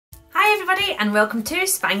everybody and welcome to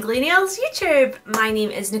Spangley Nails YouTube. My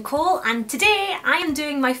name is Nicole and today I am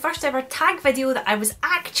doing my first ever tag video that I was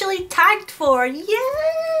actually tagged for. Yay!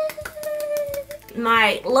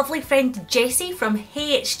 My lovely friend Jessie from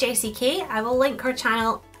Hey It's Jessie K. I will link her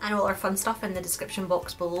channel and all her fun stuff in the description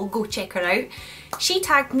box below. Go check her out. She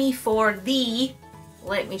tagged me for the...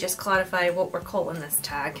 let me just clarify what we're calling this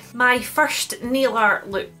tag. My first nail art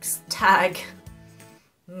looks tag.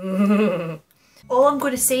 All I'm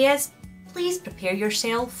going to say is, please prepare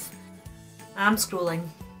yourself. I'm scrolling.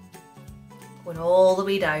 Going all the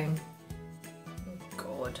way down. Oh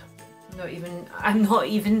God. I'm not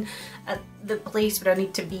even at the place where I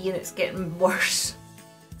need to be and it's getting worse.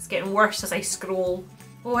 It's getting worse as I scroll.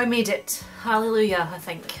 Oh, I made it. Hallelujah, I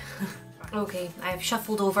think. Okay, I've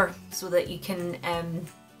shuffled over so that you can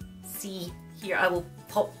see here. I will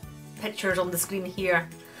pop pictures on the screen here.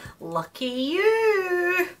 Lucky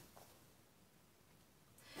you!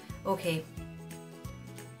 Okay,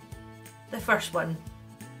 the first one.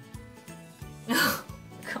 Oh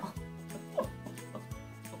God.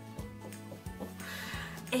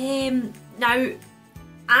 Now,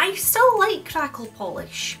 I still like crackle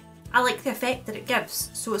polish. I like the effect that it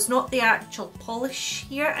gives, so it's not the actual polish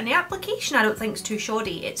here, and the application I don't think is too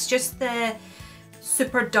shoddy. It's just the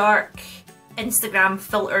super dark Instagram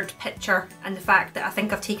filtered picture and the fact that I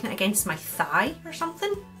think I've taken it against my thigh or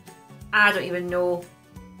something. I don't even know.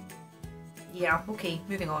 Yeah, okay,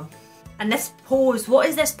 moving on. And this pose, what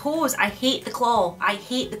is this pose? I hate the claw. I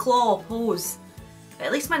hate the claw pose. But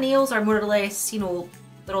at least my nails are more or less, you know,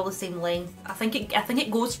 they're all the same length. I think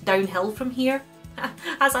it goes downhill from here.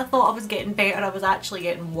 As I thought I was getting better, I was actually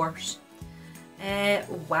getting worse.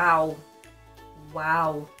 Wow.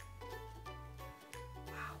 Wow.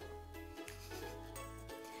 Wow.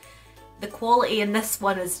 The quality in this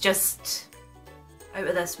one is just out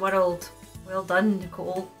of this world. Well done,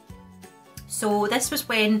 Nicole. So this was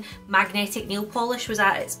when magnetic nail polish was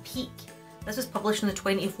at its peak. This was published on the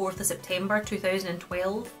 24th of September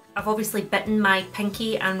 2012. I've obviously bitten my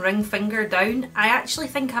pinky and ring finger down. I actually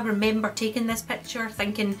think I remember taking this picture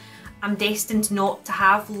thinking I'm destined not to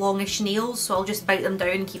have longish nails, so I'll just bite them down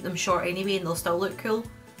and keep them short anyway and they'll still look cool.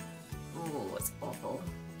 Oh, it's awful.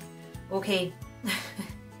 Okay.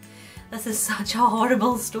 This is such a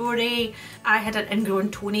horrible story. I had an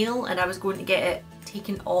ingrown toenail and I was going to get it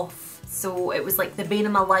taken off. So it was like the bane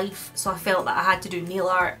of my life, so I felt that I had to do nail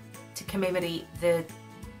art to commemorate the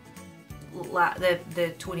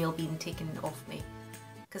toenail being taken off me.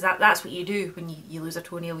 Because that's what you do when you lose a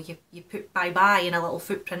toenail, you put bye-bye in a little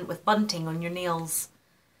footprint with bunting on your nails.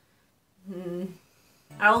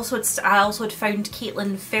 I also had found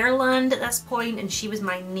Caitlin Fairland at this point, and she was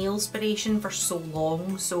my nail inspiration for so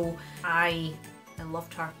long, so I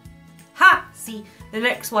loved her. Ha! See, the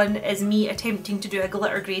next one is me attempting to do a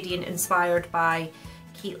glitter gradient inspired by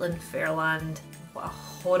Caitlin Fairland. What a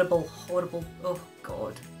horrible, horrible, oh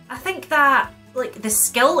God. I think that, like, the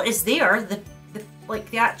skill is there,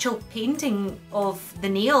 the actual painting of the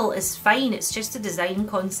nail is fine, it's just the design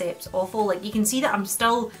concept's awful. Like, you can see that I'm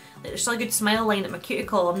still, like, there's still a good smile line at my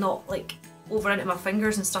cuticle, I'm not, like, over into my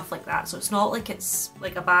fingers and stuff like that, so it's not like it's,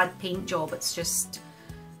 like, a bad paint job, it's just,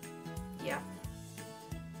 yeah.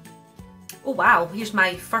 Oh wow, here's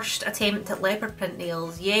my first attempt at leopard print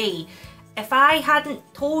nails, yay! If I hadn't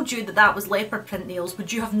told you that that was leopard print nails,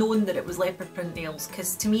 would you have known that it was leopard print nails?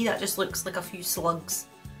 Because to me that just looks like a few slugs.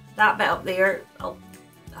 That bit up there, I'll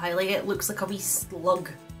highlight it, looks like a wee slug.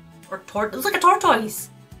 Or it looks like a tortoise!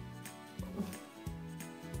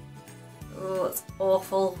 Oh, it's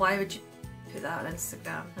awful. Why would you put that on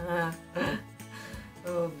Instagram?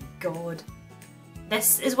 Oh God.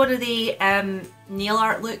 This is one of the nail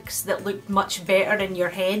art looks that looked much better in your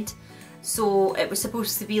head. So it was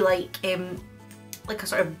supposed to be like a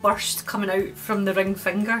sort of burst coming out from the ring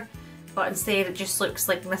finger, but instead it just looks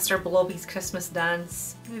like Mr. Blobby's Christmas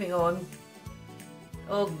dance. Moving on.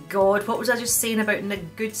 Oh God, what was I just saying about the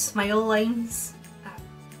good smile lines? I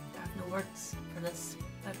have no words for this.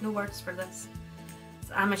 I have no words for this.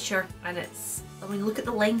 It's amateur and it's, I mean, look at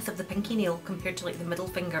the length of the pinky nail compared to like the middle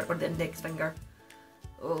finger or the index finger.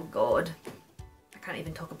 Oh God, I can't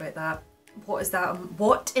even talk about that. What is that?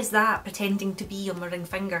 What is that pretending to be on my ring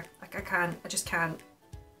finger? Like, I can't. I just can't.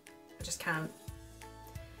 I just can't.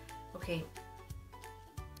 Okay.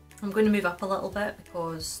 I'm going to move up a little bit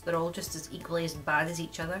because they're all just as equally as bad as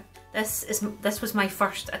each other. This was my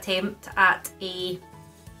first attempt at a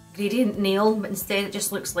gradient nail, but instead it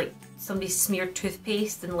just looks like somebody smeared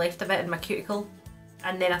toothpaste and left a bit in my cuticle.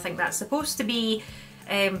 And then I think that's supposed to be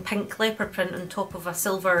pink leopard print on top of a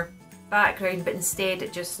silver background, but instead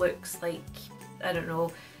it just looks like, I don't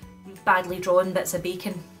know, badly drawn bits of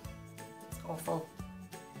bacon. Awful.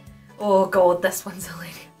 Oh god, this one's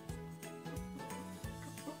hilarious.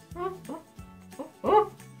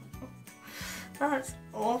 That's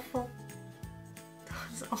awful.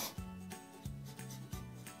 That's awful.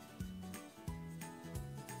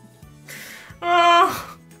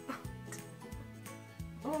 Oh.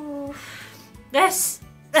 Oh. This,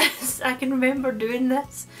 I can remember doing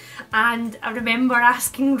this, and I remember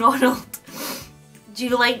asking Ronald, do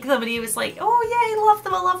you like them? And he was like, oh yeah, I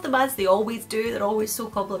love them, as they always do, they're always so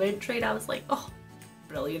complimentary. And I was like, oh,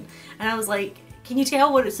 brilliant. And I was like, can you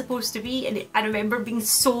tell what it's supposed to be? And I remember being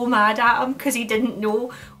so mad at him because he didn't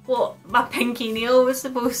know what my pinky nail was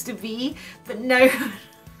supposed to be. But now,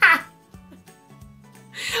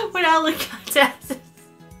 when I look at it,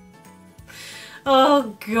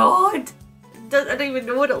 oh god, I don't even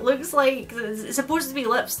know what it looks like. It's supposed to be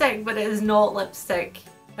lipstick, but it is not lipstick.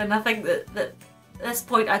 And I think that at this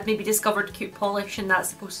point I'd maybe discovered cute polish, and that's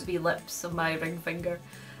supposed to be lips on my ring finger.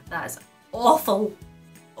 That is awful.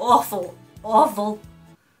 Awful. Awful.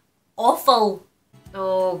 Awful.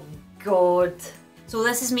 Oh god. So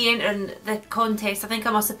this is me entering the contest. I think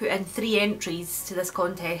I must have put in 3 entries to this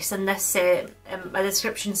contest, and this, my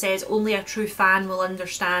description says, only a true fan will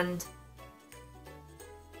understand.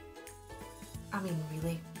 I mean,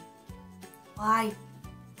 really? Why?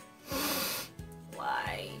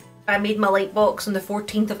 Why? I made my light box on the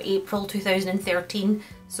 14th of April 2013,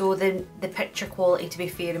 so the picture quality, to be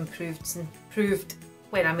fair, improved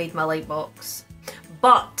when I made my light box.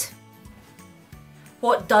 But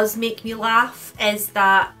what does make me laugh is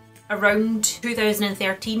that around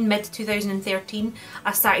 2013, mid-2013,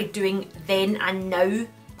 I started doing then and now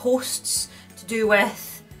posts to do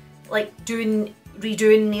with like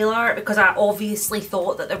redoing nail art, because I obviously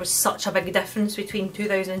thought that there was such a big difference between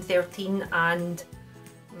 2013 and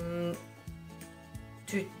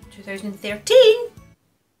 2013?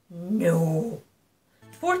 No.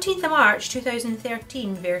 14th of March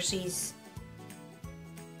 2013 versus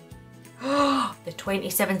the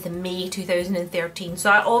 27th of May 2013. So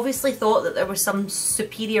I obviously thought that there was some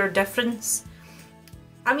superior difference.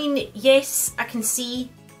 I mean, yes, I can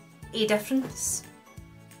see a difference,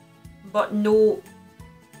 but no,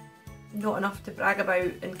 not enough to brag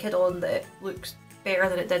about and kid on that it looks better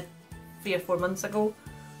than it did 3 or 4 months ago.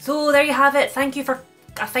 So there you have it. Thank you for,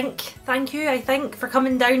 thank you for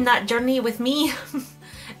coming down that journey with me.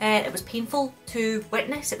 It was painful to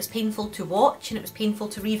witness, it was painful to watch, and it was painful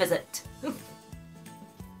to revisit.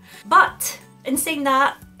 But in saying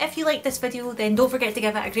that, if you liked this video, then don't forget to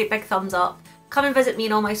give it a great big thumbs up. Come and visit me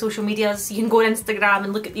on all my social medias. You can go on Instagram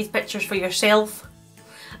and look at these pictures for yourself.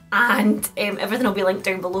 And everything will be linked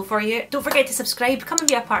down below for you. Don't forget to subscribe, come and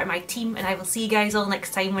be a part of my team, and I will see you guys all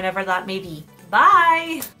next time, whenever that may be.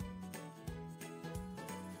 Bye!